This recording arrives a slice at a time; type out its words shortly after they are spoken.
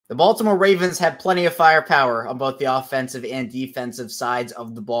The Baltimore Ravens have plenty of firepower on both the offensive and defensive sides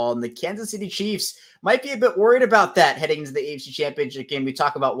of the ball, and the Kansas City Chiefs might be a bit worried about that heading into the AFC Championship game. We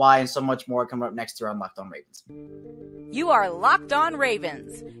talk about why and so much more coming up next here on Locked On Ravens. You are Locked On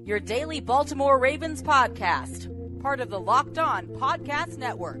Ravens, your daily Baltimore Ravens podcast, part of the Locked On Podcast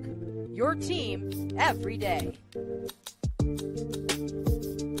Network, your team every day.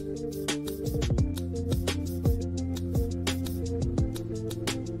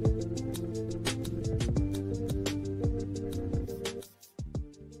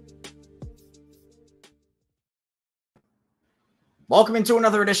 Welcome into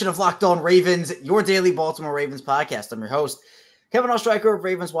another edition of Locked On Ravens, your daily Baltimore Ravens podcast. I'm your host, Kevin Oestreicher of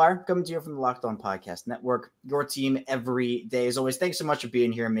Ravens Wire, coming to you from the Locked On Podcast Network, your team every day. As always, thanks so much for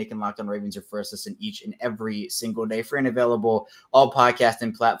being here and making Locked On Ravens your first listen each and every single day. Free and available all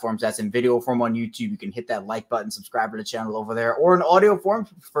podcasting platforms. That's in video form on YouTube. You can hit that like button, subscribe to the channel over there, or in audio form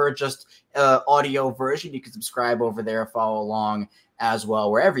for just audio version. You can subscribe over there, follow along as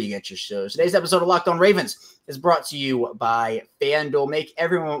well, wherever you get your shows. Today's episode of Locked On Ravens is brought to you by FanDuel. Make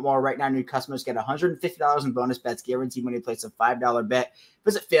everyone want more. Right now, new customers get $150 in bonus bets guaranteed when you place a $5 bet.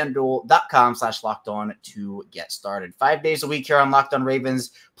 Visit FanDuel.com/LockedOn to get started. 5 days a week here on Locked On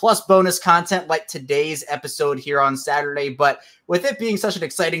Ravens, plus bonus content like today's episode here on Saturday. But with it being such an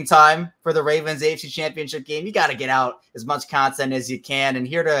exciting time for the Ravens AFC Championship game, you got to get out as much content as you can. And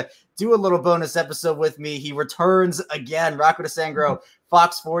here to do a little bonus episode with me, he returns again, Rocco DiSangro,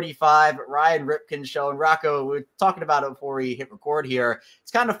 Fox 45, Ryan Ripken Show. And Rocco, we were talking about it before we hit record here.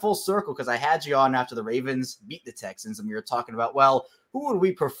 It's kind of full circle because I had you on after the Ravens beat the Texans, and we were talking about, well, who would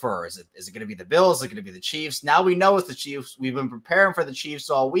we prefer? Is it going to be the Bills? Is it going to be the Chiefs? Now we know it's the Chiefs. We've been preparing for the Chiefs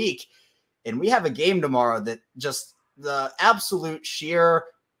all week, and we have a game tomorrow that just the absolute sheer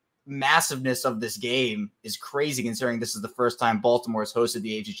massiveness of this game is crazy, considering this is the first time Baltimore has hosted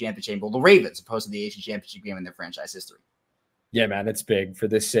the AFC Championship. Well, the Ravens have hosted the AFC Championship game in their franchise history. Yeah, man, it's big for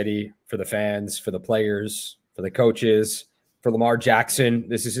this city, for the fans, for the players, for the coaches, for Lamar Jackson.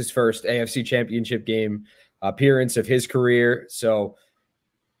 This is his first AFC Championship game appearance of his career. So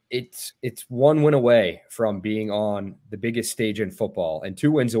it's one win away from being on the biggest stage in football and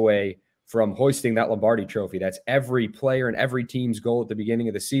 2 wins away from hoisting that Lombardi trophy. That's every player and every team's goal at the beginning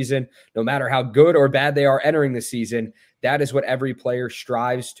of the season. No matter how good or bad they are entering the season, that is what every player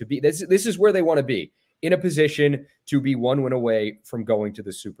strives to be. This is where they want to be, in a position to be 1 win away from going to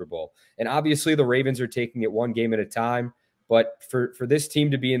the Super Bowl. And obviously the Ravens are taking it one game at a time, but for this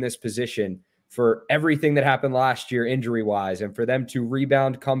team to be in this position, for everything that happened last year injury-wise, and for them to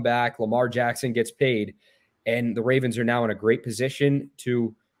rebound, come back, Lamar Jackson gets paid, and the Ravens are now in a great position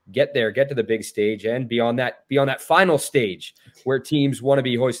to get there, get to the big stage, and be on that final stage where teams want to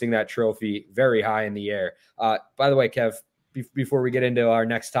be hoisting that trophy very high in the air. By the way, Kev, before we get into our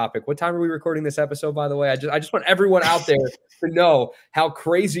next topic, what time are we recording this episode, by the way? I just want everyone out there to know how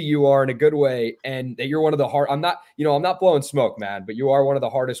crazy you are in a good way, and that you're one of the I'm not blowing smoke, man, but you are one of the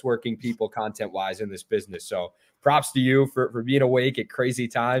hardest working people content-wise in this business. So props to you for being awake at crazy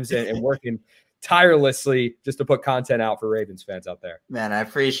times and working tirelessly just to put content out for Ravens fans out there. Man, I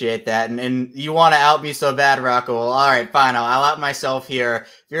appreciate that. And you want to out me so bad, Rocco. Well, all right, fine. I'll out myself here.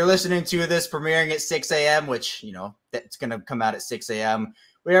 If you're listening to this premiering at 6 a.m., which, that's going to come out at 6 a.m.,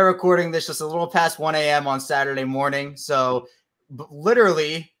 we are recording this just a little past 1 a.m. on Saturday morning. So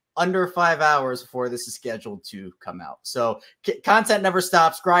literally under 5 hours before this is scheduled to come out. So content never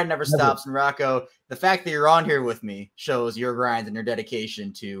stops, grind never stops. And Rocco, the fact that you're on here with me shows your grind and your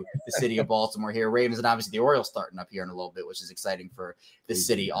dedication to the city of Baltimore here. Ravens and obviously the Orioles starting up here in a little bit, which is exciting for the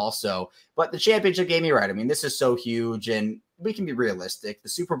city also. But the championship game, you're right. I mean, this is so huge, and we can be realistic. The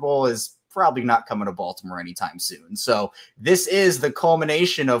Super Bowl is probably not coming to Baltimore anytime soon. So this is the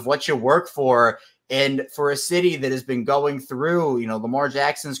culmination of what you work for. And for a city that has been going through, Lamar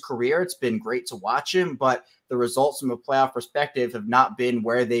Jackson's career, it's been great to watch him, but the results from a playoff perspective have not been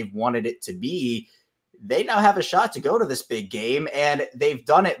where they've wanted it to be. They now have a shot to go to this big game, and they've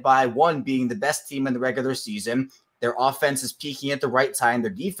done it by, one, being the best team in the regular season. Their offense is peaking at the right time.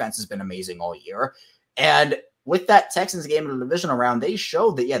 Their defense has been amazing all year. And with that Texans game in the divisional round, they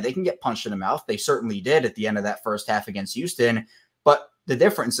showed that, yeah, they can get punched in the mouth. They certainly did at the end of that first half against Houston. But the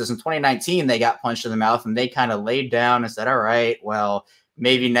difference is in 2019, they got punched in the mouth and they kind of laid down and said, all right, well,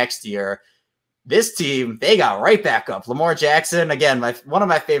 maybe next year. This team, they got right back up. Lamar Jackson, again, one of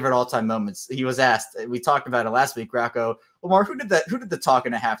my favorite all-time moments. He was asked, we talked about it last week, Rocco, Lamar, who did the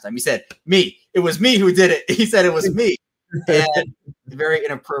talking at halftime? He said, me. It was me who did it. He said it was me. And very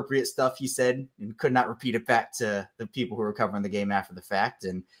inappropriate stuff he said, and could not repeat it back to the people who were covering the game after the fact.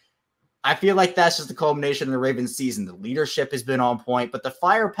 And I feel like that's just the culmination of the Ravens season. The leadership has been on point, but the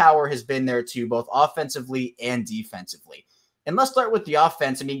firepower has been there too, both offensively and defensively. And let's start with the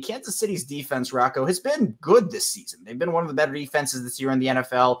offense. I mean, Kansas City's defense, Rocco, has been good this season. They've been one of the better defenses this year in the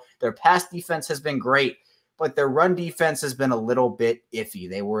NFL. Their pass defense has been great, but their run defense has been a little bit iffy.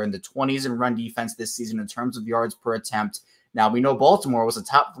 They were in the 20s in run defense this season in terms of yards per attempt. Now, we know Baltimore was a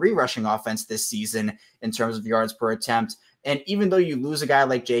top 3 rushing offense this season in terms of yards per attempt. And even though you lose a guy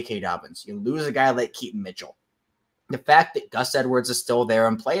like J.K. Dobbins, you lose a guy like Keaton Mitchell, the fact that Gus Edwards is still there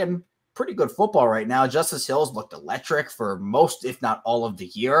and playing pretty good football right now. Justice Hill's looked electric for most, if not all of the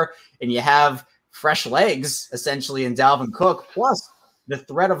year. And you have fresh legs, essentially, in Dalvin Cook, plus the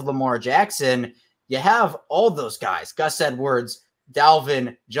threat of Lamar Jackson. You have all those guys, Gus Edwards,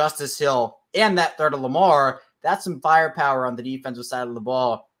 Dalvin, Justice Hill, and that threat of Lamar. That's some firepower on the defensive side of the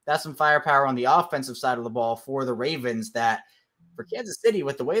ball. That's some firepower on the offensive side of the ball for the Ravens that, for Kansas City,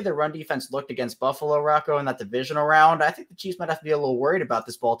 with the way their run defense looked against Buffalo, Rocco, in that divisional round, I think the Chiefs might have to be a little worried about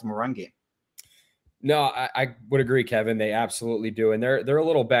this Baltimore run game. No, I would agree, Kevin. They absolutely do. And they're a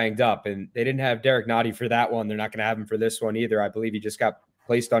little banged up, and they didn't have Derek Nottie for that one. They're not going to have him for this one either. I believe he just got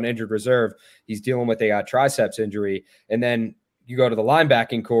placed on injured reserve. He's dealing with a triceps injury. And then you go to the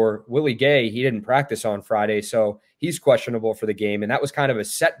linebacking core, Willie Gay, he didn't practice on Friday, so he's questionable for the game. And that was kind of a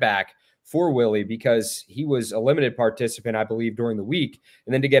setback for Willie because he was a limited participant, I believe, during the week.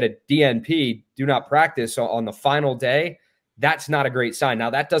 And then to get a DNP, do not practice, on the final day, that's not a great sign.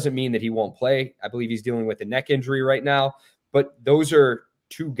 Now, that doesn't mean that he won't play. I believe he's dealing with a neck injury right now. But those are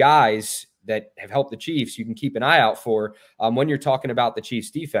two guys that have helped the Chiefs you can keep an eye out for when you're talking about the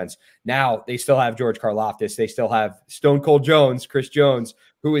Chiefs defense. Now, they still have George Karlaftis. They still have Stone Cold Jones, Chris Jones,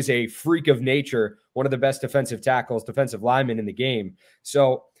 who is a freak of nature, one of the best defensive tackles, defensive linemen in the game.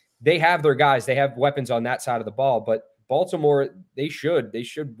 So they have their guys. They have weapons on that side of the ball. But Baltimore, they should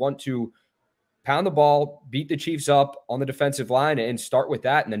want to pound the ball, beat the Chiefs up on the defensive line, and start with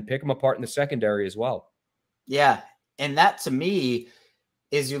that, and then pick them apart in the secondary as well. Yeah, and that, to me,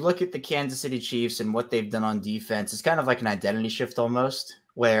 is you look at the Kansas City Chiefs and what they've done on defense. It's kind of like an identity shift almost,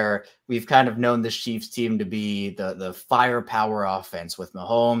 where we've kind of known this Chiefs team to be the firepower offense with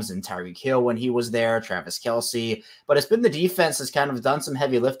Mahomes and Tyreek Hill when he was there, Travis Kelce. But it's been the defense that's kind of done some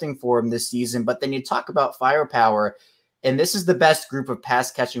heavy lifting for him this season. But then you talk about firepower, and this is the best group of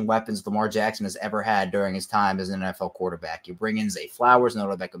pass-catching weapons Lamar Jackson has ever had during his time as an NFL quarterback. You bring in Zay Flowers and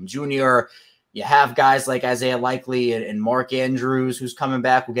Odell Beckham Jr., you have guys like Isaiah Likely and Mark Andrews, who's coming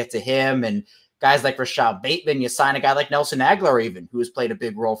back. We'll get to him. And guys like Rashad Bateman. You sign a guy like Nelson Aguilar even, who has played a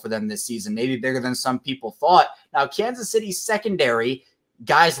big role for them this season, maybe bigger than some people thought. Now, Kansas City's secondary,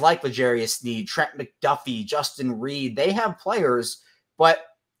 guys like L'Jarius Sneed, Trent McDuffie, Justin Reed, they have players, but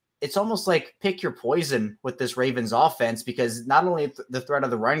it's almost like pick your poison with this Ravens offense, because not only the threat of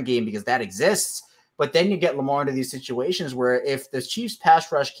the run game, because that exists, but then you get Lamar into these situations where if the Chiefs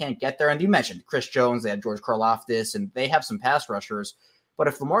pass rush can't get there, and you mentioned Chris Jones, they have George Karlaftis, and they have some pass rushers, but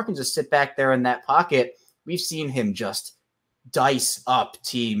if Lamar can just sit back there in that pocket, we've seen him just dice up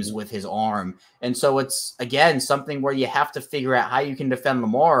teams with his arm. And so it's, again, something where you have to figure out how you can defend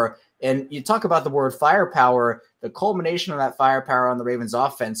Lamar. And you talk about the word firepower, the culmination of that firepower on the Ravens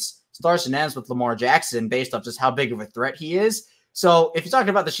offense starts and ends with Lamar Jackson based off just how big of a threat he is. So if you're talking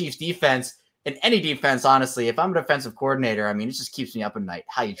about the Chiefs defense, and any defense, honestly, if I'm a defensive coordinator, I mean, it just keeps me up at night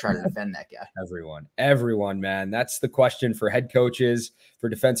how you try to defend that guy. Everyone, man. That's the question for head coaches, for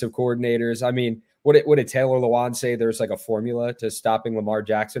defensive coordinators. I mean, what did Taylor Lewan say? There's like a formula to stopping Lamar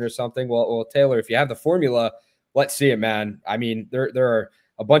Jackson or something. Well, Taylor, if you have the formula, let's see it, man. I mean, there are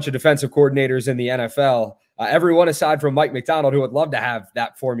a bunch of defensive coordinators in the NFL, everyone aside from Mike McDonald, who would love to have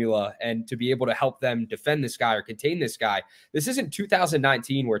that formula and to be able to help them defend this guy or contain this guy. This isn't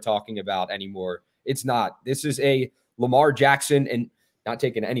 2019 we're talking about anymore. It's not. This is a Lamar Jackson, and not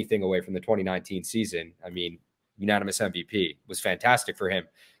taking anything away from the 2019 season. I mean, unanimous MVP was fantastic for him.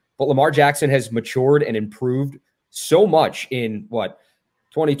 But Lamar Jackson has matured and improved so much in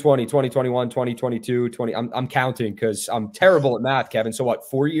 2020, 2021, 2022, I'm counting because I'm terrible at math, Kevin. So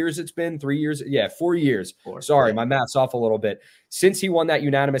 4 years it's been? 3 years? Yeah, 4 years. Sorry, my math's off a little bit. Since he won that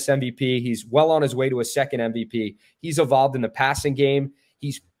unanimous MVP, he's well on his way to a second MVP. He's evolved in the passing game.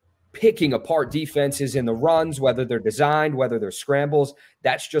 He's picking apart defenses in the runs, whether they're designed, whether they're scrambles.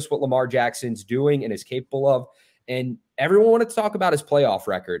 That's just what Lamar Jackson's doing and is capable of. And everyone wanted to talk about his playoff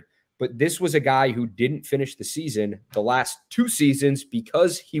record. But this was a guy who didn't finish the season the last 2 seasons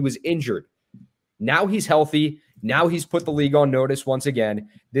because he was injured. Now he's healthy. Now he's put the league on notice once again.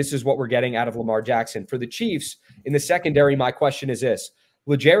 This is what we're getting out of Lamar Jackson. For the Chiefs, in the secondary, my question is this.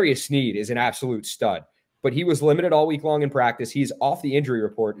 L'Jarius Sneed is an absolute stud. but he was limited all week long in practice. He's off the injury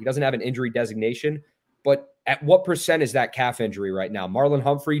report. He doesn't have an injury designation, but at what percent is that calf injury right now? Marlon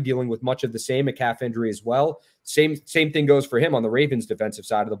Humphrey dealing with much of the same, a calf injury as well. Same thing goes for him on the Ravens defensive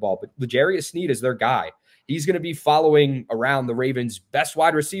side of the ball, but L'Jarius Sneed is their guy. He's going to be following around the Ravens' best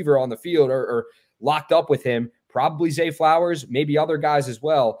wide receiver on the field or locked up with him, probably Zay Flowers, maybe other guys as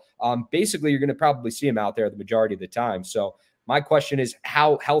well. Basically, you're going to probably see him out there the majority of the time. So my question is,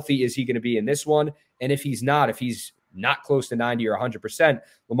 how healthy is he going to be in this one? And if he's not close to 90 or 100%,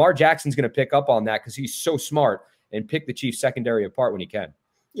 Lamar Jackson's going to pick up on that because he's so smart and pick the Chiefs secondary apart when he can.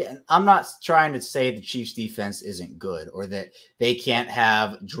 Yeah, and I'm not trying to say the Chiefs defense isn't good or that they can't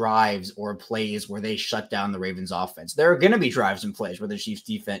have drives or plays where they shut down the Ravens offense. There are going to be drives and plays where the Chiefs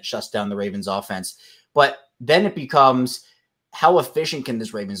defense shuts down the Ravens offense. But then it becomes, how efficient can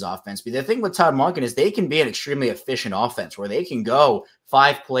this Ravens offense be? The thing with Todd Monken is they can be an extremely efficient offense where they can go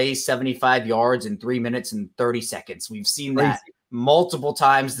 5 plays, 75 yards in 3 minutes and 30 seconds. We've seen that multiple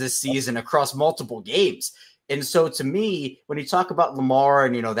times this season across multiple games. And so to me, when you talk about Lamar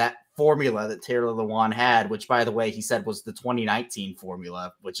and, that formula that Taylor Lewan had, which, by the way, he said was the 2019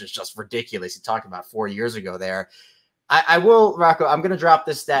 formula, which is just ridiculous. He talked about 4 years ago there. I will, Rocco, I'm going to drop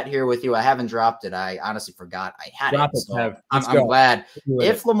this stat here with you. I haven't dropped it. I honestly forgot I had it. So I'm glad.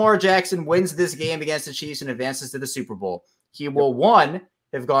 If Lamar Jackson wins this game against the Chiefs and advances to the Super Bowl, he will, 1,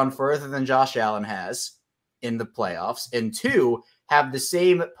 have gone further than Josh Allen has in the playoffs, and 2, have the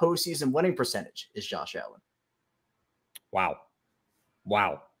same postseason winning percentage as Josh Allen. Wow.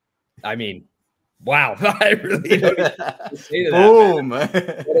 I mean, wow. I really don't even say to that. Boom. But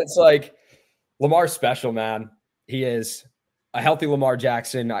it's like, Lamar's special, man. He is a healthy Lamar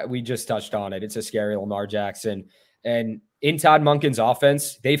Jackson. We just touched on it. It's a scary Lamar Jackson. And in Todd Monken's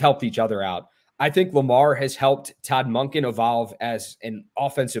offense, they've helped each other out. I think Lamar has helped Todd Monken evolve as an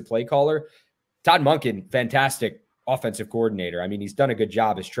offensive play caller. Todd Monken, fantastic offensive coordinator. I mean, he's done a good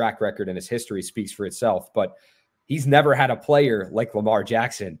job. His track record and his history speaks for itself, but he's never had a player like Lamar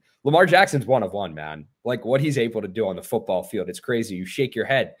Jackson. Lamar Jackson's one of one, man. Like what he's able to do on the football field, it's crazy. You shake your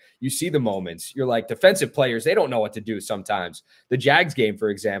head. You see the moments. You're like, defensive players, they don't know what to do sometimes. The Jags game,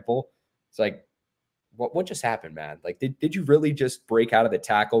 for example, it's like, what just happened, man? Like, did you really just break out of the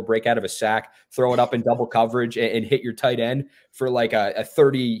tackle, break out of a sack, throw it up in double coverage and hit your tight end for like a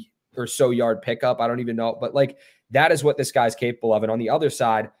 30 or so yard pickup? I don't even know. But like, that is what this guy's capable of. And on the other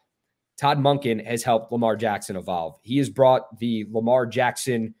side, Todd Monken has helped Lamar Jackson evolve. He has brought the Lamar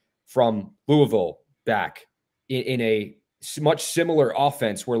Jackson from Louisville back in a much similar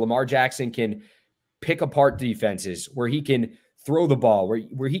offense where Lamar Jackson can pick apart defenses, where he can throw the ball,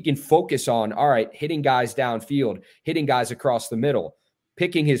 where he can focus on, all right, hitting guys downfield, hitting guys across the middle,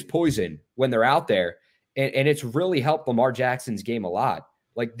 picking his poison when they're out there. And it's really helped Lamar Jackson's game a lot.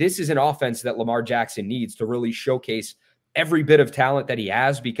 Like, this is an offense that Lamar Jackson needs to really showcase every bit of talent that he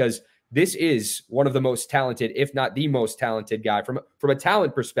has, because this is one of the most talented, if not the most talented guy from a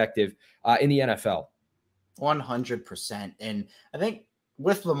talent perspective in the NFL. 100%. And I think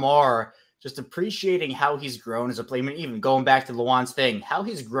with Lamar, just appreciating how he's grown as a player, I mean, even going back to Lewan's thing, how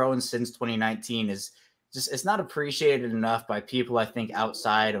he's grown since 2019 is just, it's not appreciated enough by people, I think,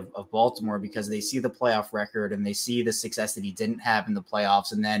 outside of Baltimore, because they see the playoff record and they see the success that he didn't have in the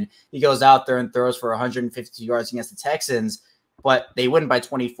playoffs. And then he goes out there and throws for 152 yards against the Texans, but they win by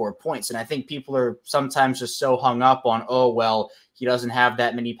 24 points. And I think people are sometimes just so hung up on, oh, well, he doesn't have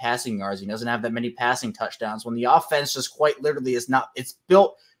that many passing yards. He doesn't have that many passing touchdowns, when the offense just quite literally is not, it's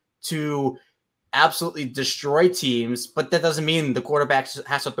built to absolutely destroy teams, but that doesn't mean the quarterback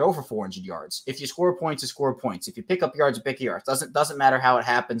has to throw for 400 yards. If you score points, you score points. If you pick up yards, you pick yards. Doesn't matter how it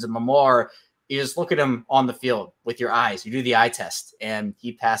happens. And Lamar, you just look at him on the field with your eyes. You do the eye test, and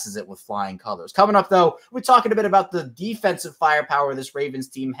he passes it with flying colors. Coming up, though, we're talking a bit about the defensive firepower this Ravens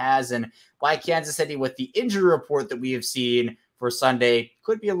team has, and why Kansas City, with the injury report that we have seen for Sunday,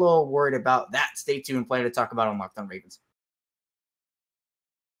 could be a little worried about that. Stay tuned. Plenty to talk about on Locked On Ravens.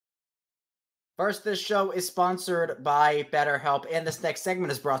 First, this show is sponsored by BetterHelp, and this next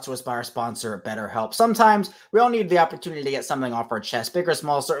segment is brought to us by our sponsor, BetterHelp. Sometimes we all need the opportunity to get something off our chest, big or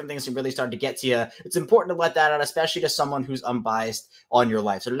small. Certain things can really start to get to you. It's important to let that out, especially to someone who's unbiased on your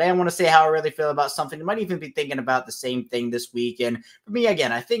life. So today I want to say how I really feel about something. You might even be thinking about the same thing this week. And for me,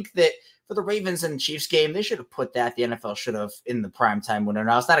 again, I think that for the Ravens and Chiefs game, they should have put that, the NFL should have, in the primetime window.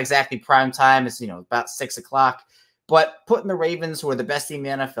 Now, it's not exactly prime time. It's, about 6 o'clock. But putting the Ravens, who are the best team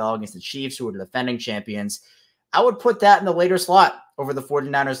in the NFL, against the Chiefs, who are the defending champions, I would put that in the later slot over the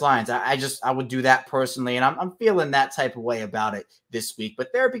 49ers Lions. I would do that personally, and I'm feeling that type of way about it this week.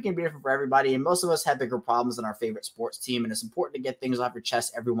 But therapy can be different for everybody, and most of us have bigger problems than our favorite sports team, and it's important to get things off your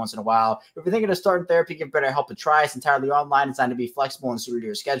chest every once in a while. If you're thinking of starting therapy, give BetterHelp a try. It's entirely online. It's designed to be flexible and suited to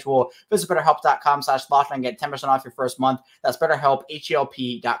your schedule. Visit BetterHelp.com/LockedOn and get 10% off your first month. That's BetterHelp,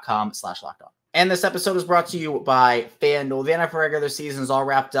 HELP.com/LockedOn. And this episode is brought to you by FanDuel. The NFL regular season is all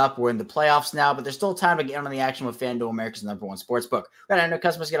wrapped up. We're in the playoffs now, but there's still time to get in on the action with FanDuel, America's #1 sportsbook. Right now, new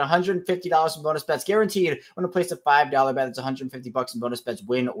customers get $150 in bonus bets guaranteed when they place a $5 bet. That's $150 in bonus bets,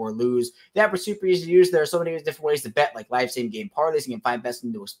 win or lose. The app is super easy to use. There are so many different ways to bet, like live same-game parlays. You can find best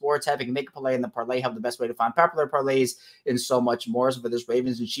in the sports tab. You can make a parlay in the parlay hub, the best way to find popular parlays, and so much more. So for this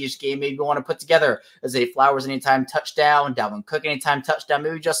Ravens and Chiefs game, maybe you want to put together as a Flowers anytime touchdown, Dalvin Cook anytime touchdown,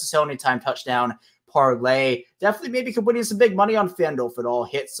 maybe Justice Hill anytime touchdown parlay. Definitely maybe could win you some big money on FanDuel if it all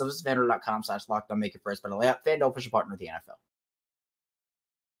hits. So this is FanDuel.com/LockedOn. Make it first better layup. FanDuel, official partner of the NFL.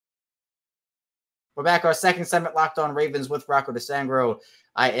 We're back. Our second segment, Locked On Ravens with Rocco DiSangro.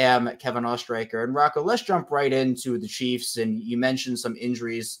 I am Kevin Oestreicher. And Rocco, let's jump right into the Chiefs. And you mentioned some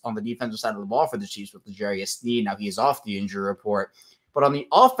injuries on the defensive side of the ball for the Chiefs with L'Jarius Sneed. Now he is off the injury report. But on the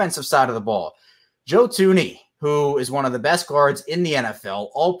offensive side of the ball, Joe Thuney, who is one of the best guards in the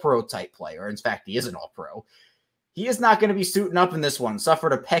NFL, all-pro type player. In fact, he is an all-pro. He is not going to be suiting up in this one.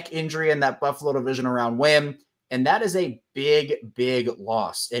 Suffered a pec injury in that Buffalo divisional round win, and that is a big, big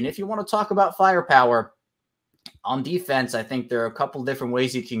loss. And if you want to talk about firepower on defense, I think there are a couple different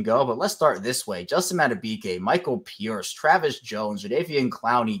ways you can go, but let's start this way. Justin Madubuike, Michael Pierce, Travis Jones, Jadeveon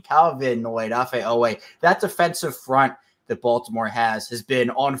Clowney, Calvin Lloyd, Afe Owe. That defensive front that Baltimore has been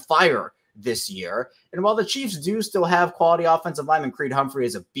on fire this year. And while the Chiefs do still have quality offensive linemen, Creed Humphrey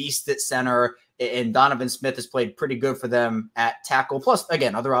is a beast at center, and Donovan Smith has played pretty good for them at tackle. Plus,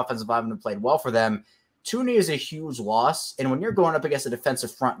 again, other offensive linemen have played well for them. Thuney is a huge loss. And when you're going up against a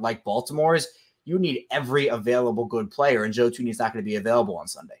defensive front like Baltimore's, you need every available good player. And Joe Thuney is not going to be available on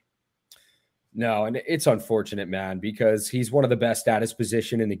Sunday. No, and it's unfortunate, man, because he's one of the best at his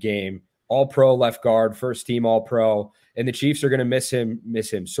position in the game. All-pro left guard, first team all-pro, and the Chiefs are going to miss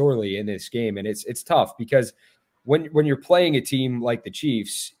him sorely in this game. And it's tough because when you're playing a team like the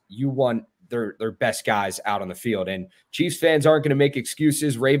Chiefs, you want their best guys out on the field. And Chiefs fans aren't going to make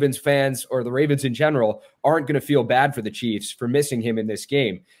excuses. Ravens fans, or the Ravens in general, aren't going to feel bad for the Chiefs for missing him in this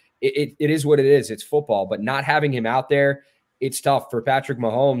game. It is what it is. It's football, but not having him out there, it's tough for Patrick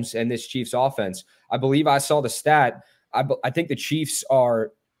Mahomes and this Chiefs offense. I believe I saw the stat. I think the Chiefs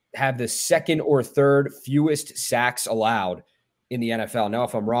have the second or third fewest sacks allowed in the NFL. Now,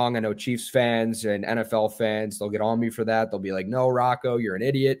 if I'm wrong, I know Chiefs fans and NFL fans, they'll get on me for that. They'll be like, no, Rocco, you're an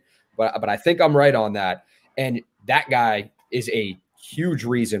idiot. But I think I'm right on that. And that guy is a huge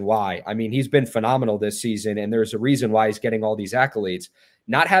reason why. I mean, he's been phenomenal this season, and there's a reason why he's getting all these accolades.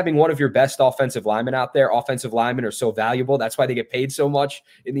 Not having one of your best offensive linemen out there, offensive linemen are so valuable. That's why they get paid so much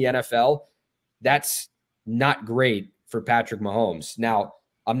in the NFL. That's not great for Patrick Mahomes. Now,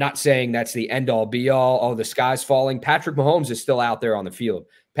 I'm not saying that's the end-all, be-all, oh, the sky's falling. Patrick Mahomes is still out there on the field.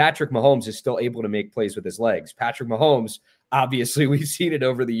 Patrick Mahomes is still able to make plays with his legs. Patrick Mahomes, obviously, we've seen it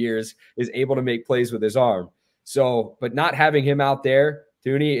over the years, is able to make plays with his arm. So, but not having him out there,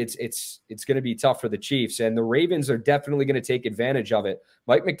 Thuney, it's going to be tough for the Chiefs, and the Ravens are definitely going to take advantage of it.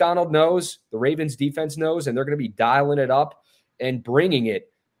 Mike McDonald knows, the Ravens defense knows, and they're going to be dialing it up and bringing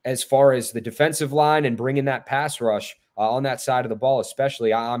it as far as the defensive line and bringing that pass rush on that side of the ball,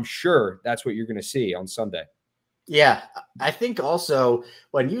 especially. I'm sure that's what you're going to see on Sunday. Yeah, I think also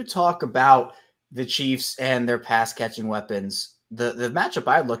when you talk about the Chiefs and their pass catching weapons, the matchup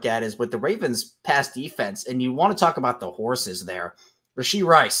I look at is with the Ravens pass defense, and you want to talk about the horses there. Rashee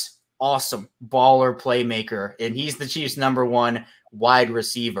Rice, awesome baller playmaker, and he's the Chiefs' #1 wide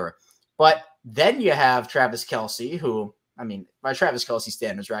receiver. But then you have Travis Kelce, who, I mean, by Travis Kelce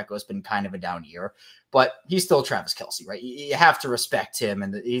standards, Rocco, has been kind of a down year, but he's still Travis Kelce, right? You have to respect him.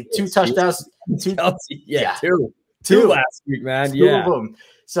 And two touchdowns. Two last week, man. Two of them.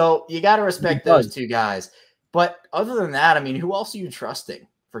 So you got to respect those two guys. But other than that, I mean, who else are you trusting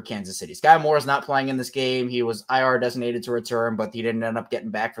for Kansas City? Sky Moore is not playing in this game. He was IR designated to return, but he didn't end up getting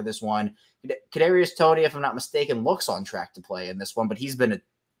back for this one. Kadarius Toney, if I'm not mistaken, looks on track to play in this one, but he's been a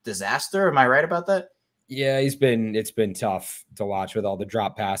disaster. Am I right about that? Yeah, it's been tough to watch with all the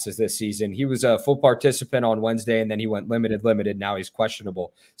drop passes this season. He was a full participant on Wednesday, and then he went limited. Now he's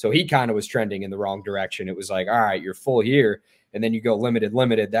questionable. So he kind of was trending in the wrong direction. It was like, all right, you're full here, and then you go limited.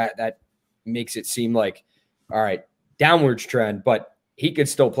 That makes it seem like, all right, downwards trend, but he could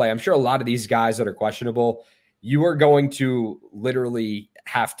still play. I'm sure a lot of these guys that are questionable, you are going to literally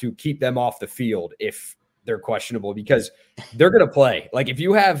have to keep them off the field if they're questionable because they're going to play. Like if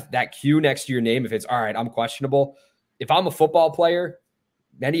you have that Q next to your name, if it's all right, I'm questionable. If I'm a football player,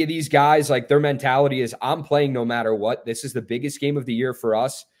 many of these guys, like their mentality is I'm playing no matter what. This is the biggest game of the year for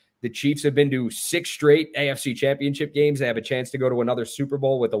us. The Chiefs have been to 6 straight AFC Championship games. They have a chance to go to another Super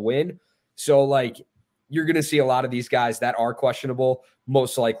Bowl with a win. So like you're going to see a lot of these guys that are questionable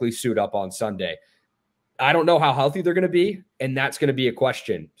most likely suit up on Sunday. I don't know how healthy they're going to be, and that's going to be a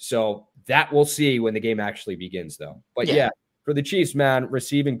question. So that we'll see when the game actually begins, though. But yeah, for the Chiefs, man,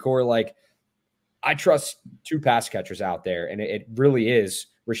 receiving core, like I trust 2 pass catchers out there, and it really is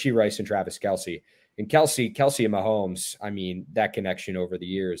Rashee Rice and Travis Kelce. And Kelce and Mahomes, I mean, that connection over the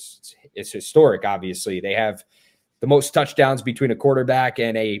years, it's historic, obviously. They have the most touchdowns between a quarterback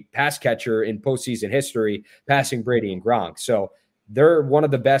and a pass catcher in postseason history, passing Brady and Gronk. So they're one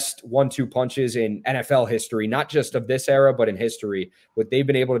of the best 1-2 punches in NFL history, not just of this era, but in history. What they've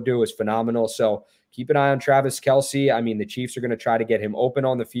been able to do is phenomenal. So keep an eye on Travis Kelce. I mean, the Chiefs are going to try to get him open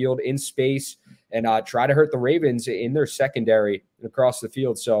on the field in space and try to hurt the Ravens in their secondary across the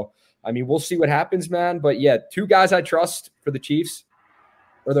field. So, I mean, we'll see what happens, man. But yeah, 2 guys I trust for the Chiefs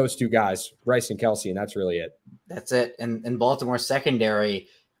are those 2 guys, Rice and Kelce, and that's really it. That's it. And in Baltimore secondary,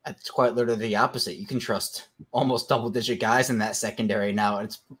 it's quite literally the opposite. You can trust almost double-digit guys in that secondary now.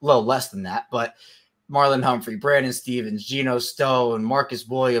 It's a little less than that, but Marlon Humphrey, Brandon Stevens, Geno Stone, Marcus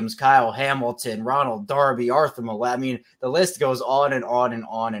Williams, Kyle Hamilton, Ronald Darby, Arthur Millette. I mean, the list goes on and on and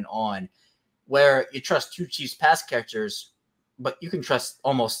on and on, where you trust 2 Chiefs pass catchers, but you can trust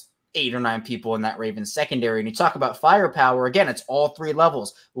almost 8 or 9 people in that Ravens secondary. And you talk about firepower, again, it's all 3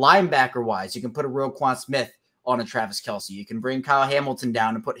 levels. Linebacker-wise, you can put a Roquan Smith on a Travis Kelce. You can bring Kyle Hamilton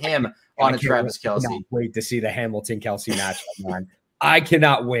down and put him on a Travis Kelce. I cannot wait to see the Hamilton-Kelce matchup, man. I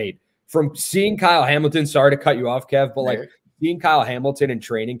cannot wait. From seeing Kyle Hamilton, sorry to cut you off, Kev, but like seeing Kyle Hamilton in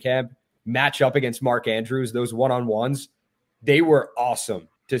training camp match up against Mark Andrews, those one-on-ones, they were awesome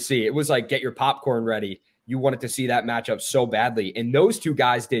to see. It was like, get your popcorn ready. You wanted to see that matchup so badly. And those 2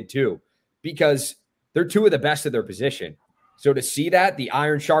 guys did too, because they're 2 of the best of their position. So to see that, the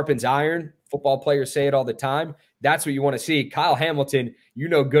iron sharpens iron, football players say it all the time. That's what you want to see. Kyle Hamilton, you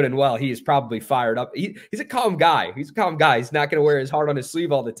know good and well, he is probably fired up. He's a calm guy. He's a calm guy. He's not going to wear his heart on his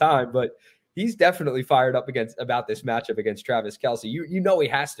sleeve all the time, but he's definitely fired up about this matchup against Travis Kelce. You know he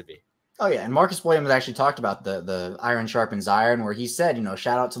has to be. Oh, yeah. And Marcus Williams actually talked about the iron sharpens iron, where he said, you know,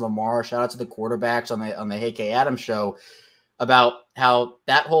 shout out to Lamar, shout out to the quarterbacks on the Hey K Adams show about how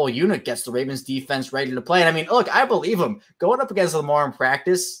that whole unit gets the Ravens defense ready to play. And I mean, look, I believe him. Going up against Lamar in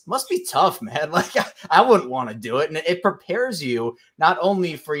practice must be tough, man. Like I wouldn't want to do it. And it prepares you not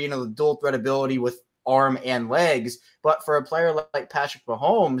only for, you know, the dual threat ability with arm and legs, but for a player like Patrick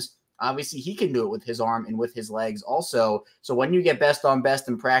Mahomes, obviously he can do it with his arm and with his legs also. So when you get best on best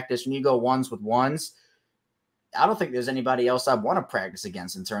in practice, when you go ones with ones, I don't think there's anybody else I want to practice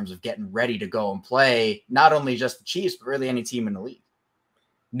against in terms of getting ready to go and play, not only just the Chiefs, but really any team in the league.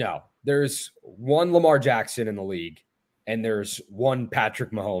 No, there's one Lamar Jackson in the league, and there's one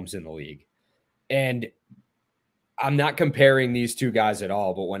Patrick Mahomes in the league. And I'm not comparing these 2 guys at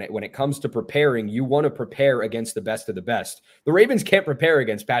all, but when it comes to preparing, you want to prepare against the best of the best. The Ravens can't prepare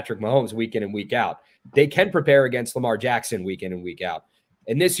against Patrick Mahomes week in and week out. They can prepare against Lamar Jackson week in and week out.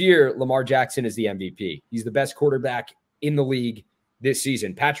 And this year, Lamar Jackson is the MVP. He's the best quarterback in the league this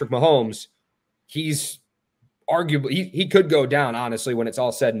season. Patrick Mahomes, he's arguably, he could go down, honestly, when it's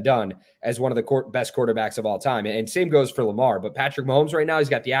all said and done, as one of the best quarterbacks of all time. And same goes for Lamar. But Patrick Mahomes right now, he's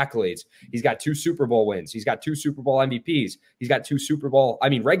got the accolades. He's got 2 Super Bowl wins. He's got 2 Super Bowl MVPs. He's got 2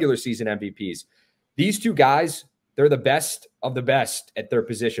 regular season MVPs. These 2 guys, they're the best of the best at their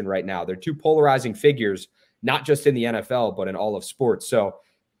position right now. They're 2 polarizing figures, not just in the NFL, but in all of sports. So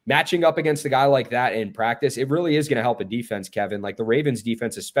matching up against a guy like that in practice, it really is going to help a defense, Kevin. Like the Ravens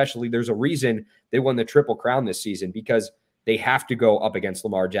defense especially, there's a reason they won the Triple Crown this season, because they have to go up against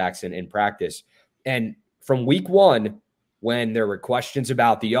Lamar Jackson in practice. And from week 1, when there were questions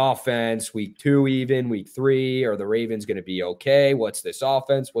about the offense, week 2 even, week 3, are the Ravens going to be okay? What's this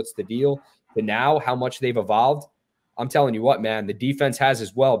offense? What's the deal? But now, how much they've evolved, I'm telling you what, man, the defense has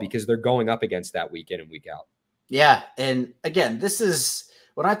as well, because they're going up against that week in and week out. Yeah, and again, this is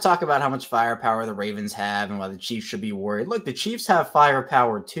when I talk about how much firepower the Ravens have and why the Chiefs should be worried. Look, the Chiefs have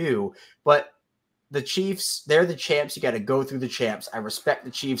firepower too, but the Chiefs, they're the champs. You got to go through the champs. I respect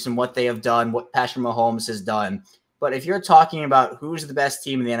the Chiefs and what they have done, what Patrick Mahomes has done. But if you're talking about who's the best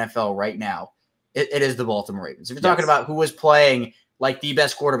team in the NFL right now, it is the Baltimore Ravens. If you're talking about who is playing like the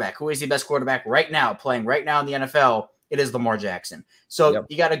best quarterback, who is the best quarterback right now, playing right now in the NFL, it is Lamar Jackson. So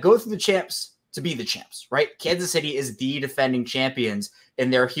you got to go through the champs to be the champs, right? Kansas City is the defending champions,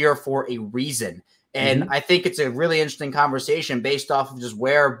 and they're here for a reason. And I think it's a really interesting conversation based off of just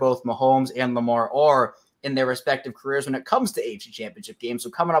where both Mahomes and Lamar are in their respective careers when it comes to AFC Championship games. So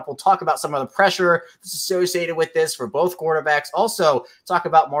coming up, we'll talk about some of the pressure that's associated with this for both quarterbacks. Also, talk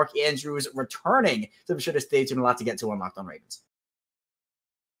about Mark Andrews returning. So be sure to stay tuned. A lot to get to on Locked On Ravens.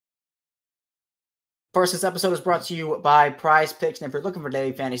 First, this episode is brought to you by Prize Picks. And if you're looking for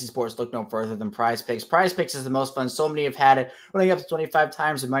daily fantasy sports, look no further than Prize Picks. Prize Picks is the most fun. So many have had it, running up to 25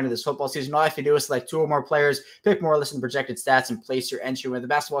 times the money this football season. All you have to do is select 2 or more players, pick more or less than projected stats, and place your entry. With the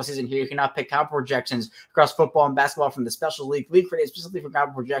basketball season here, you can now pick comparable projections across football and basketball from the special league created specifically for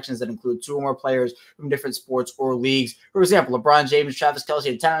comparable projections that include 2 or more players from different sports or leagues. For example, LeBron James, Travis Kelce,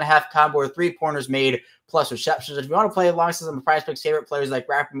 had 10.5 combo or 3-pointers made plus receptions. If you want to play alongside some of Prize Picks' favorite players like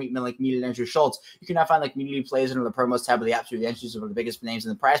Rapper Meatman, like Media and Andrew Schultz, you can now find like community plays under the promos tab of the app to entries of the biggest names in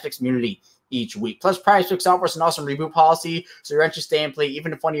the Prize Picks community each week. Plus, Prize Picks offers an awesome reboot policy, so your entries stay in play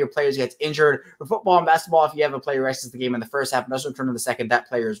even if one of your players gets injured. For football and basketball, if you have a player who exits the game in the first half and doesn't return in the second, that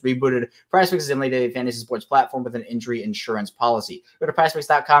player is rebooted. Prize Picks is a daily fantasy sports platform with an injury insurance policy. Go to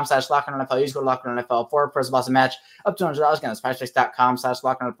prizepicks.com/LockedOnNFL. Use code LockedOnNFL for a first Boston match up to $100. Again, that's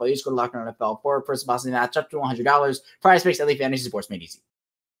prizepicks.com/LockedOnNFL. Use code LockedOnNFL for a first Boston match up to $100. Prize Picks, daily fantasy sports made easy.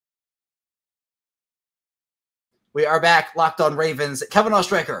 We are back, Locked On Ravens. Kevin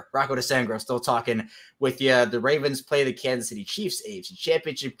Oestreicher, Rocco DiSangro, still talking with you. The Ravens play the Kansas City Chiefs AFC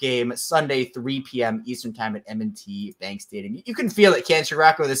Championship game Sunday, 3 p.m. Eastern Time at M&T Bank Stadium. You can feel it, can't you,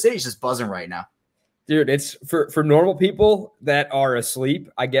 Rocco? The city's just buzzing right now. Dude, it's for normal people that are asleep.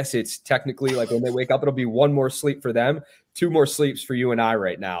 I guess it's technically like when they wake up, it'll be 1 more sleep for them, 2 more sleeps for you and I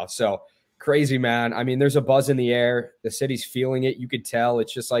right now. So crazy, man. I mean, there's a buzz in the air. The city's feeling it. You could tell.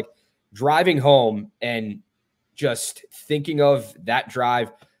 It's just like driving home and just thinking of that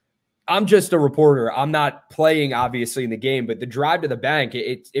drive. I'm just a reporter. I'm not playing, obviously, in the game, but the drive to the bank,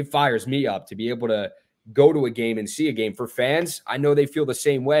 it fires me up to be able to go to a game and see a game. For fans, I know they feel the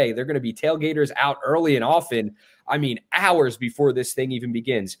same way. They're going to be tailgaters out early and often. I mean, hours before this thing even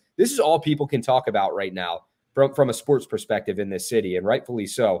begins. This is all people can talk about right now from a sports perspective in this city, and rightfully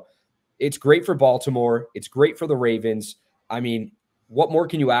so. It's great for Baltimore. It's great for the Ravens. I mean, what more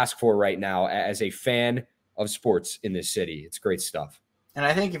can you ask for right now as a fan of sports in this city? It's great stuff. And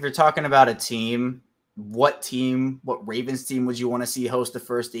I think if you're talking about a team, what Ravens team would you want to see host the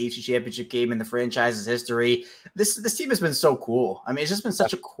first AFC Championship game in the franchise's history? This team has been so cool. I mean, it's just been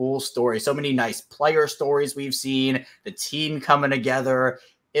such a cool story. So many nice player stories we've seen, the team coming together.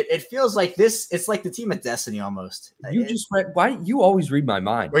 It feels like this. It's like the team of destiny almost. You just read. Why you always read my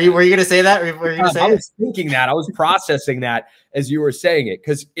mind? Were you going to say that? Were you going to say I was thinking that. I was processing that as you were saying it,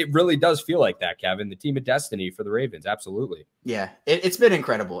 because it really does feel like that, Kevin. The team of destiny for the Ravens. Absolutely. Yeah, it's been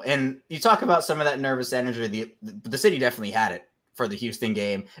incredible. And you talk about some of that nervous energy. The city definitely had it for the Houston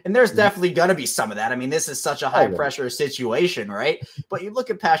game. And there's definitely going to be some of that. I mean, this is such a high pressure situation, right? But you look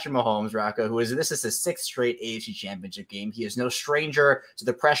at Patrick Mahomes, Rocco, this is his 6th straight AFC Championship game. He is no stranger to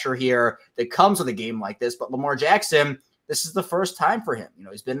the pressure here that comes with a game like this. But Lamar Jackson, this is the first time for him. You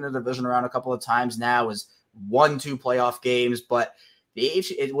know, he's been in the division round a couple of times now, has won 2 playoff games, but the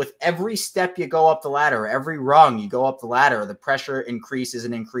AFC, with every step you go up the ladder, every rung you go up the ladder, the pressure increases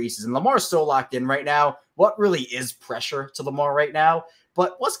and increases. And Lamar's so locked in right now. What really is pressure to Lamar right now?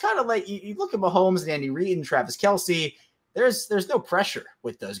 But what's kind of like, you look at Mahomes and Andy Reid and Travis Kelce, there's no pressure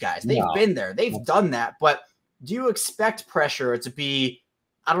with those guys. They've been there. They've done that. But do you expect pressure to be,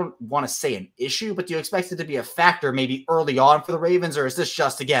 I don't want to say an issue, but do you expect it to be a factor maybe early on for the Ravens? Or is this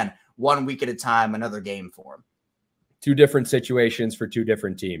just, again, 1 week at a time, another game for them? 2 different situations for 2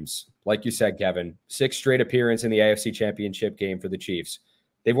 different teams. Like you said, Kevin, 6th straight appearance in the AFC Championship game for the Chiefs.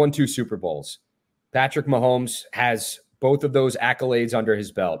 They've won 2 Super Bowls. Patrick Mahomes has both of those accolades under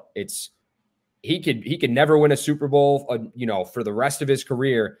his belt. He could never win a Super Bowl, for the rest of his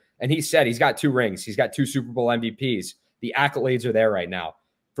career. And he said he's got 2 rings. He's got 2 Super Bowl MVPs. The accolades are there right now.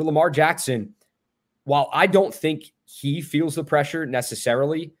 For Lamar Jackson, while I don't think he feels the pressure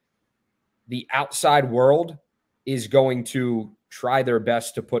necessarily, the outside world is going to try their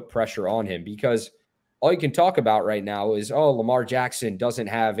best to put pressure on him, because all you can talk about right now is, Lamar Jackson doesn't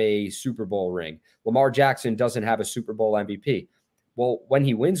have a Super Bowl ring. Lamar Jackson doesn't have a Super Bowl MVP. Well, when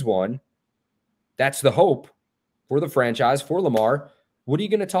he wins one, that's the hope for the franchise, for Lamar. What are you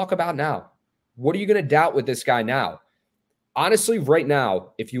going to talk about now? What are you going to doubt with this guy now? Honestly, right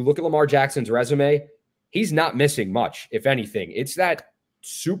now, if you look at Lamar Jackson's resume, he's not missing much, if anything. It's that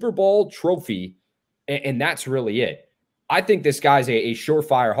Super Bowl trophy, and that's really it. I think this guy's a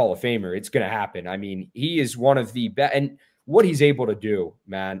surefire Hall of Famer. It's going to happen. I mean, he is one of the best. And what he's able to do,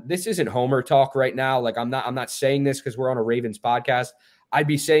 man, this isn't Homer talk right now. Like, I'm not saying this because we're on a Ravens podcast. I'd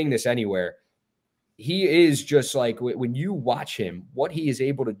be saying this anywhere. he is just like, when you watch him, what he is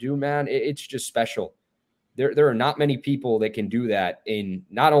able to do, man, it's just special. There are not many people that can do that in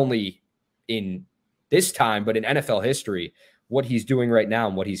not only in this time, but in NFL history, what he's doing right now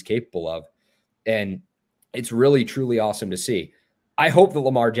and what he's capable of. And it's really, truly awesome to see. I hope that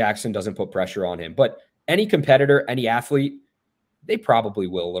Lamar Jackson doesn't put pressure on him, but any competitor, any athlete, they probably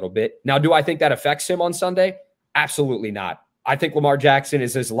will a little bit. Now, do I think that affects him on Sunday? Absolutely not. I think Lamar Jackson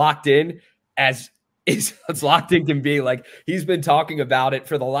is as locked in as locked in can be. Like, he's been talking about it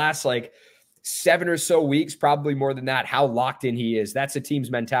for the last 7 or so weeks, probably more than that, how locked in he is. That's a team's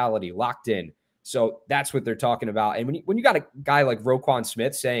mentality, locked in. So that's what they're talking about. And when you got a guy like Roquan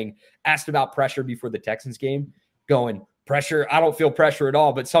Smith asked about pressure before the Texans game, going, pressure, I don't feel pressure at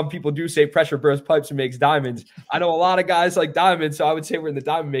all, but some people do say pressure bursts pipes and makes diamonds. I know a lot of guys like diamonds, so I would say we're in the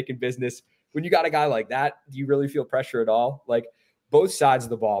diamond making business. When you got a guy like that, do you really feel pressure at all? Like, both sides of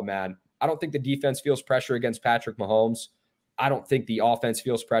the ball, man. I don't think the defense feels pressure against Patrick Mahomes. I don't think the offense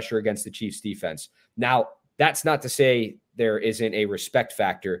feels pressure against the Chiefs defense. Now, that's not to say there isn't a respect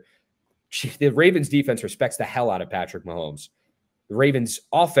factor. The Ravens defense respects the hell out of Patrick Mahomes. The Ravens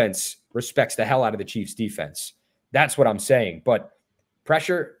offense respects the hell out of the Chiefs defense. That's what I'm saying. But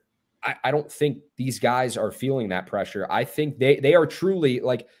pressure, I don't think these guys are feeling that pressure. I think they are truly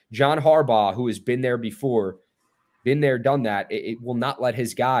like John Harbaugh, who has been there before, been there, done that. It will not let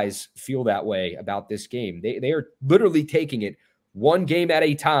his guys feel that way about this game. They are literally taking it one game at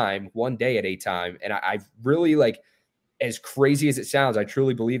a time, one day at a time. And I really, as crazy as it sounds, I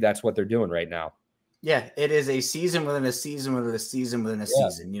truly believe that's what they're doing right now. Yeah, it is a season within a season within a season within a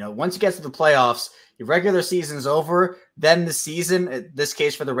season. Once you get to the playoffs, your regular season's over. Then the season, in this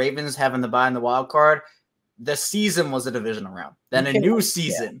case for the Ravens having the bye in the wild card, the season was a divisional round. Then a new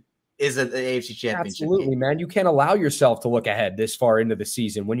season is the AFC Championship. Absolutely, game. Man. You can't allow yourself to look ahead this far into the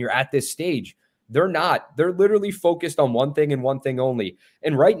season when you're at this stage. They're not. They're literally focused on one thing and one thing only.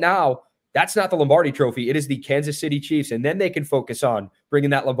 And right now, that's not the Lombardi Trophy. It is the Kansas City Chiefs, and then they can focus on bringing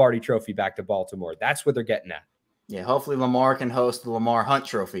that Lombardi Trophy back to Baltimore. That's what they're getting at. Yeah, hopefully Lamar can host the Lamar Hunt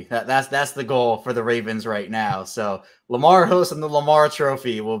Trophy. That's the goal for the Ravens right now. So Lamar hosting the Lamar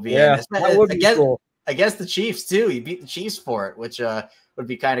Trophy will be, that would be cool. Against the Chiefs too. He beat the Chiefs for it, which would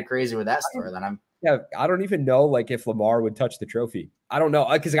be kind of crazy with that story. I don't even know if Lamar would touch the trophy. I don't know,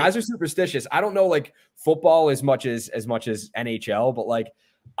 because guys are superstitious. I don't know football as much as NHL, but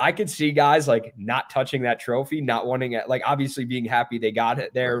I could see guys not touching that trophy, not wanting it, obviously being happy they got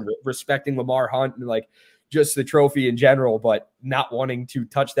it there, respecting Lamar Hunt and just the trophy in general, but not wanting to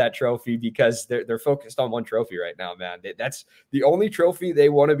touch that trophy because they're focused on one trophy right now, man. That's the only trophy they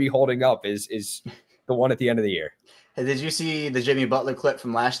want to be holding up is the one at the end of the year. Hey, did you see the Jimmy Butler clip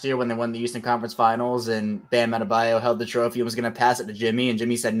from last year when they won the Eastern Conference Finals and Bam Adebayo held the trophy and was going to pass it to Jimmy, and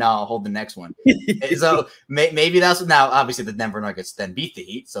Jimmy said, "No, I'll hold the next one." So maybe that's now. Obviously, the Denver Nuggets then beat the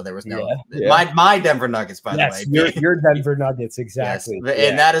Heat, so there was no my Denver Nuggets, by the way. Your Denver Nuggets, exactly. Yes.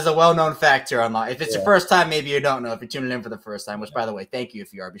 And that is a well-known fact here on If it's your first time, maybe you don't know. If you're tuning in for the first time, which, by the way, thank you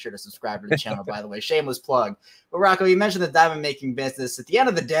if you are. Be sure to subscribe to the channel. By the way, shameless plug. But Rocco, you mentioned the diamond making business. At the end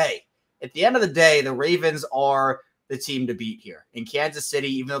of the day, the Ravens are the team to beat here in Kansas City,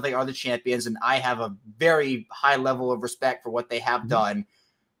 even though they are the champions. And I have a very high level of respect for what they have done.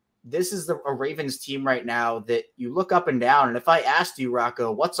 This is a Ravens team right now that you look up and down. And if I asked you,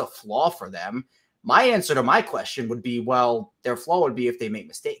 Rocco, what's a flaw for them? My answer to my question would be, well, their flaw would be if they make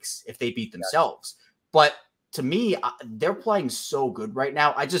mistakes, if they beat themselves. But to me, they're playing so good right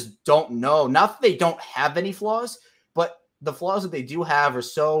now. I just don't know. Not that they don't have any flaws, but the flaws that they do have are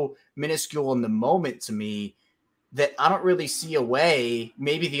so minuscule in the moment to me that I don't really see a way.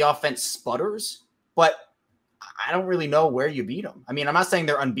 Maybe the offense sputters, but I don't really know where you beat them. I mean, I'm not saying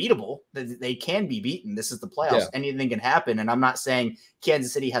they're unbeatable. They can be beaten. This is the playoffs. Yeah. Anything can happen. And I'm not saying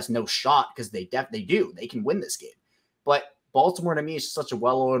Kansas City has no shot, because they do. They can win this game. But Baltimore, to me, is such a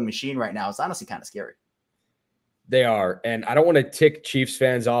well-oiled machine right now. It's honestly kind of scary. They are. And I don't want to tick Chiefs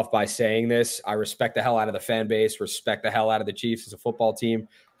fans off by saying this. I respect the hell out of the fan base, respect the hell out of the Chiefs as a football team.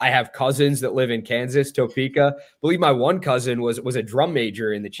 I have cousins that live in Kansas, Topeka. I believe my one cousin was a drum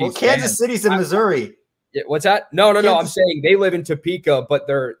major in the Chiefs. Well, Kansas City's in Missouri. What's that? No. I'm saying they live in Topeka, but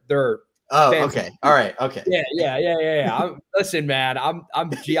they're Oh, okay. All right. Okay. Yeah. Listen, man,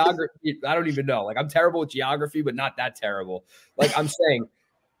 I'm geography. I don't even know. I'm terrible with geography, but not that terrible. I'm saying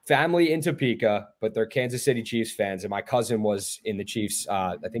family in Topeka, but they're Kansas City Chiefs fans. And my cousin was in the Chiefs.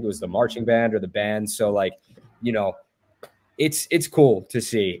 I think it was the marching band or the band. So it's cool to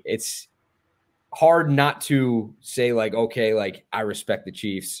see. It's hard not to say okay, I respect the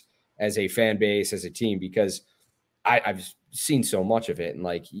Chiefs as a fan base, as a team, because I've seen so much of it. And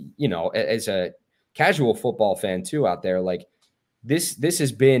as a casual football fan too out there, like this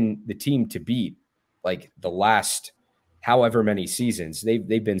has been the team to beat like the last however many seasons.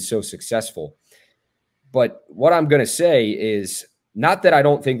 They've been so successful. But what I'm going to say is not that I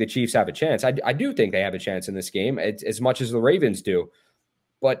don't think the Chiefs have a chance. I do think they have a chance in this game as much as the Ravens do.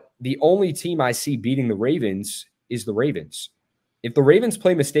 But the only team I see beating the Ravens is the Ravens. If the Ravens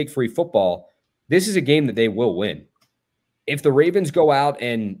play mistake-free football, this is a game that they will win. If the Ravens go out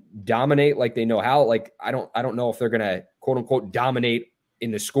and dominate like they know how, like I don't know if they're going to quote unquote dominate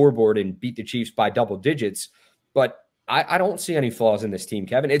in the scoreboard and beat the Chiefs by double digits, but I don't see any flaws in this team,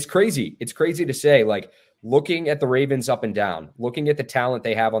 Kevin. It's crazy. It's crazy to say, like, looking at the Ravens up and down, looking at the talent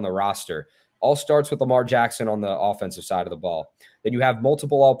they have on the roster, all starts with Lamar Jackson on the offensive side of the ball. Then you have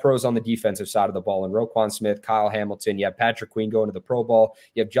multiple All-Pros on the defensive side of the ball, and Roquan Smith, Kyle Hamilton. You have Patrick Queen going to the Pro Bowl.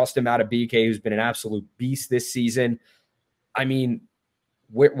 You have Justin Madubuike, who's been an absolute beast this season. I mean,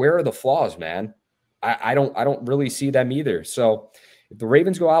 where are the flaws, man? I don't really see them either. So if the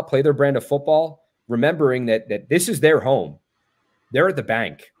Ravens go out, play their brand of football, remembering that this is their home. They're at the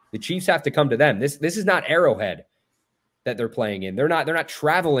bank. The Chiefs have to come to them. This is not Arrowhead that they're playing in. They're not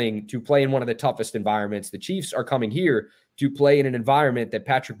traveling to play in one of the toughest environments. The Chiefs are coming here to play in an environment that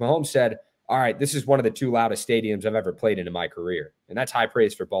Patrick Mahomes said, all right, this is one of the 2 loudest stadiums I've ever played in my career. And that's high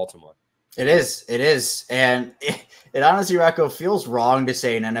praise for Baltimore. It is. And it honestly, Rocco, feels wrong to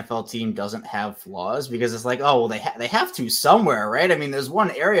say an NFL team doesn't have flaws because it's like, oh, well, they have to somewhere, right? I mean, there's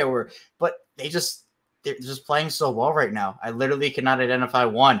one area but they're just playing so well right now. I literally cannot identify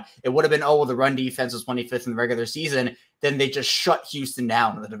one. It would have been, oh, well, the run defense was 25th in the regular season. Then they just shut Houston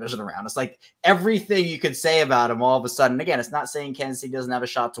down in the division round. It's like everything you could say about them all of a sudden. Again, it's not saying Kansas City doesn't have a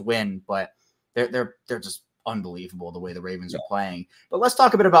shot to win, but they're just unbelievable the way the Ravens are playing. But let's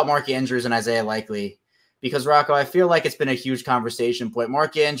talk a bit about Mark Andrews and Isaiah Likely, because Rocco, I feel like it's been a huge conversation point.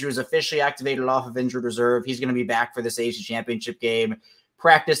 Mark Andrews officially activated off of injured reserve. He's going to be back for this AFC Championship game.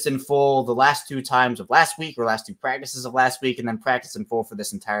 Practiced in full the last 2 times of last week, or last 2 practices of last week, and then practiced in full for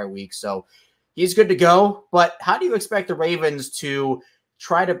this entire week. So he's good to go. But how do you expect the Ravens to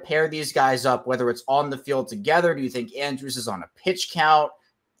try to pair these guys up, whether it's on the field together? Do you think Andrews is on a pitch count?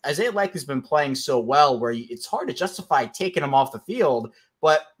 Isaiah Likely's been playing so well where it's hard to justify taking him off the field,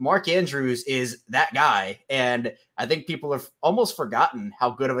 but Mark Andrews is that guy. And I think people have almost forgotten how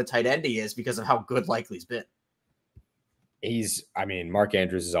good of a tight end he is because of how good Likely's been. Mark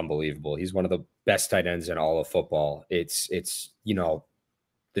Andrews is unbelievable. He's one of the best tight ends in all of football. It's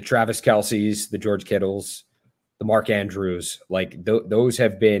the Travis Kelce's, the George Kittles, the Mark Andrews, like those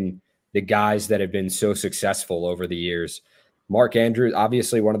have been the guys that have been so successful over the years. Mark Andrews,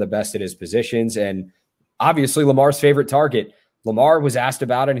 obviously one of the best at his positions, and obviously Lamar's favorite target. Lamar was asked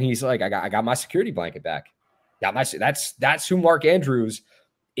about it, and he's like, I got my security blanket back. That's who Mark Andrews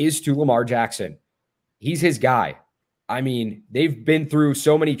is to Lamar Jackson. He's his guy. I mean, they've been through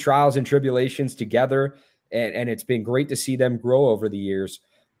so many trials and tribulations together, and it's been great to see them grow over the years.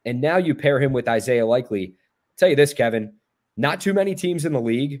 And now you pair him with Isaiah Likely. I'll tell you this, Kevin, not too many teams in the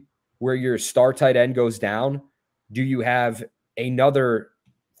league where your star tight end goes down do you have another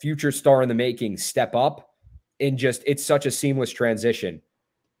future star in the making step up, and just it's such a seamless transition.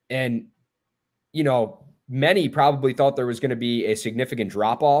 And, many probably thought there was going to be a significant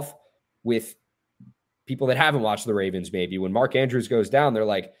drop-off with people that haven't watched the Ravens maybe. When Mark Andrews goes down, they're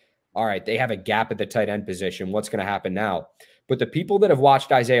like, all right, they have a gap at the tight end position. What's going to happen now? But the people that have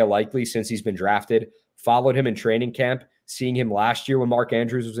watched Isaiah Likely since he's been drafted, followed him in training camp, seeing him last year when Mark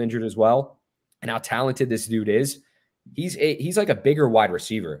Andrews was injured as well, and how talented this dude is, he's like a bigger wide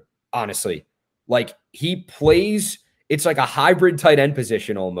receiver, honestly. Like he plays, it's like a hybrid tight end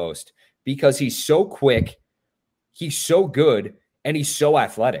position almost, because he's so quick, he's so good, and he's so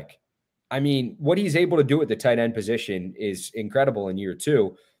athletic. I mean, what he's able to do at the tight end position is incredible in year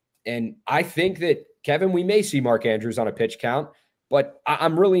 2. And I think that, Kevin, we may see Mark Andrews on a pitch count, but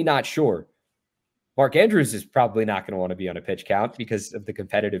I'm really not sure. Mark Andrews is probably not going to want to be on a pitch count because of the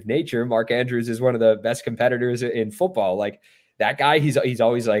competitive nature. Mark Andrews is one of the best competitors in football. Like that guy, he's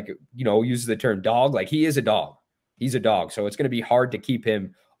always like, uses the term dog. Like he is a dog. He's a dog. So it's going to be hard to keep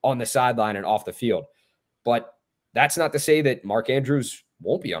him on the sideline and off the field. But that's not to say that Mark Andrews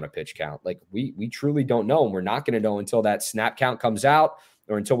won't be on a pitch count. Like we truly don't know. And we're not going to know until that snap count comes out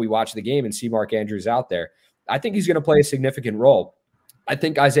or until we watch the game and see Mark Andrews out there. I think he's going to play a significant role. I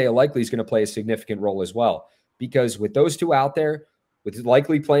think Isaiah Likely is going to play a significant role as well, because with those two out there, with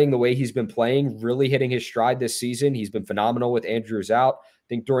Likely playing the way he's been playing, really hitting his stride this season, he's been phenomenal with Andrews out. I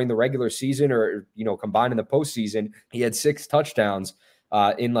think during the regular season or, combined in the postseason, he had 6 touchdowns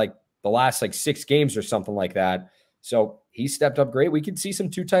in like the last 6 games or something like that. So he stepped up great. We could see some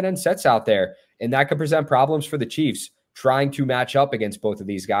 2 tight end sets out there, and that could present problems for the Chiefs trying to match up against both of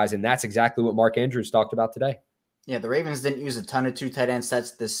these guys. And that's exactly what Mark Andrews talked about today. Yeah, the Ravens didn't use a ton of 2 tight end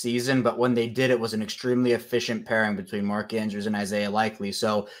sets this season, but when they did, it was an extremely efficient pairing between Mark Andrews and Isaiah Likely.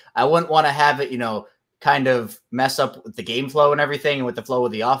 So I wouldn't want to have it, kind of mess up with the game flow and everything and with the flow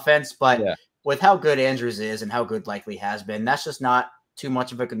of the offense. But with how good Andrews is and how good Likely has been, that's just not too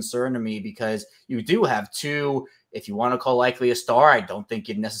much of a concern to me, because you do have 2, if you want to call Likely a star, I don't think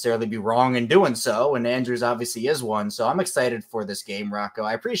you'd necessarily be wrong in doing so. And Andrews obviously is one. So I'm excited for this game, Rocco.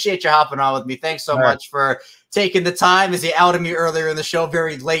 I appreciate you hopping on with me. Thanks so much for taking the time, as you outed me earlier in the show,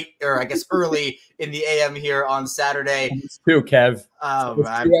 very late, or I guess early in the AM here on Saturday. It's 2, Kev.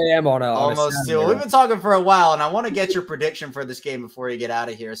 It's 2 a.m. on almost on 2. We've been talking for a while, and I want to get your prediction for this game before you get out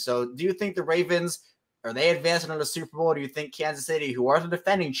of here. So do you think the Ravens, are they advancing to the Super Bowl? Or do you think Kansas City, who are the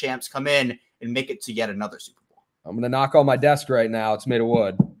defending champs, come in and make it to yet another Super Bowl? I'm going to knock on my desk right now. It's made of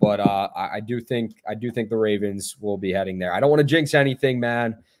wood, but I do think the Ravens will be heading there. I don't want to jinx anything,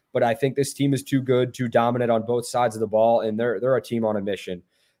 man, but I think this team is too good, too dominant on both sides of the ball, and they're a team on a mission.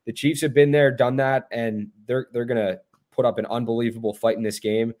 The Chiefs have been there, done that, and they're going to put up an unbelievable fight in this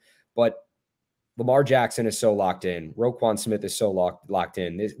game. But Lamar Jackson is so locked in. Roquan Smith is so locked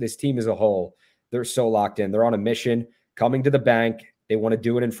in. This team as a whole, they're so locked in. They're on a mission, coming to the bank. They want to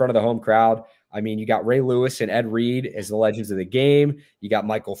do it in front of the home crowd. I mean, you got Ray Lewis and Ed Reed as the legends of the game. You got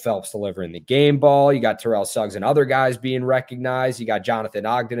Michael Phelps delivering the game ball. You got Terrell Suggs and other guys being recognized. You got Jonathan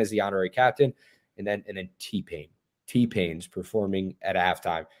Ogden as the honorary captain. And then T-Pain. T-Pain's performing at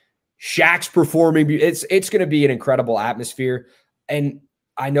halftime. Shaq's performing. It's going to be an incredible atmosphere. And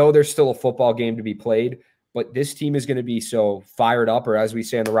I know there's still a football game to be played, but this team is going to be so fired up, or as we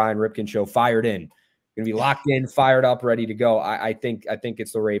say on the Ryan Ripken show, fired in. Going to be locked in, fired up, ready to go. I think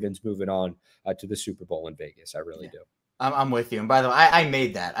it's the Ravens moving on to the Super Bowl in Vegas. I really do. I'm with you. And by the way, I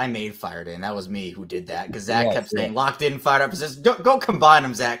made that. I made fired in. That was me who did that, because Zach kept saying locked in, fired up. It says, go combine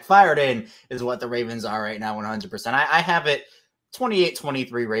them, Zach. Fired in is what the Ravens are right now, 100%. I have it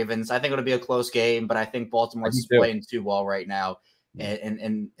 28-23 Ravens. I think it'll be a close game, but I think Baltimore's playing too well right now.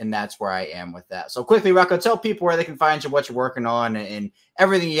 And that's where I am with that. So quickly, Rocco, tell people where they can find you, what you're working on, and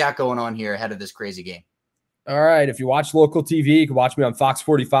everything you got going on here ahead of this crazy game. All right. If you watch local TV, you can watch me on Fox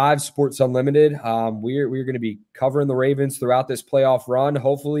 45, Sports Unlimited. We're going to be covering the Ravens throughout this playoff run.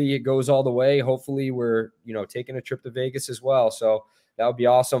 Hopefully it goes all the way. Hopefully we're, taking a trip to Vegas as well. So that would be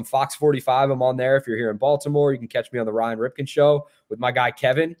awesome. Fox 45, I'm on there. If you're here in Baltimore, you can catch me on the Ryan Ripken show with my guy,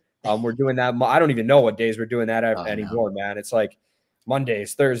 Kevin. We're doing that. I don't even know what days we're doing that anymore, man. It's like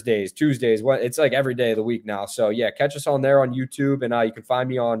Mondays, Thursdays, Tuesdays. It's like every day of the week now. So yeah, catch us on there on YouTube, and you can find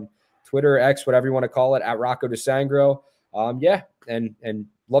me on Twitter, X, whatever you want to call it, at Rocco DiSangro. And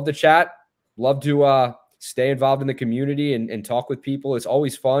love to chat. Love to stay involved in the community and talk with people. It's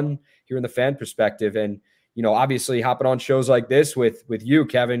always fun hearing the fan perspective. And, obviously hopping on shows like this with you,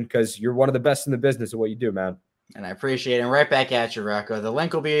 Kevin, because you're one of the best in the business at what you do, man. And I appreciate it. And right back at you, Rocco. The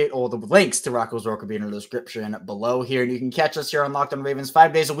link will be, or the links to Rocco's work will be in the description below here. And you can catch us here on Locked On Ravens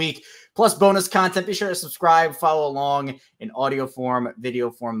 5 days a week, plus bonus content. Be sure to subscribe, follow along in audio form, video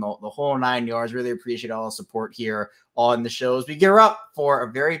form, the whole 9 yards. Really appreciate all the support here on the shows. We gear up for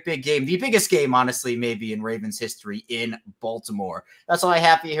a very big game, the biggest game, honestly, maybe in Ravens history in Baltimore. That's all I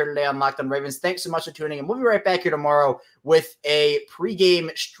have for you here today on Locked On Ravens. Thanks so much for tuning in. We'll be right back here tomorrow with a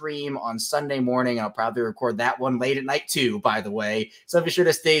pregame stream on Sunday morning. I'll probably record that one late at night too, by the way. So be sure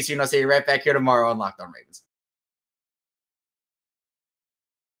to stay tuned. I'll see you right back here tomorrow on Locked On Ravens.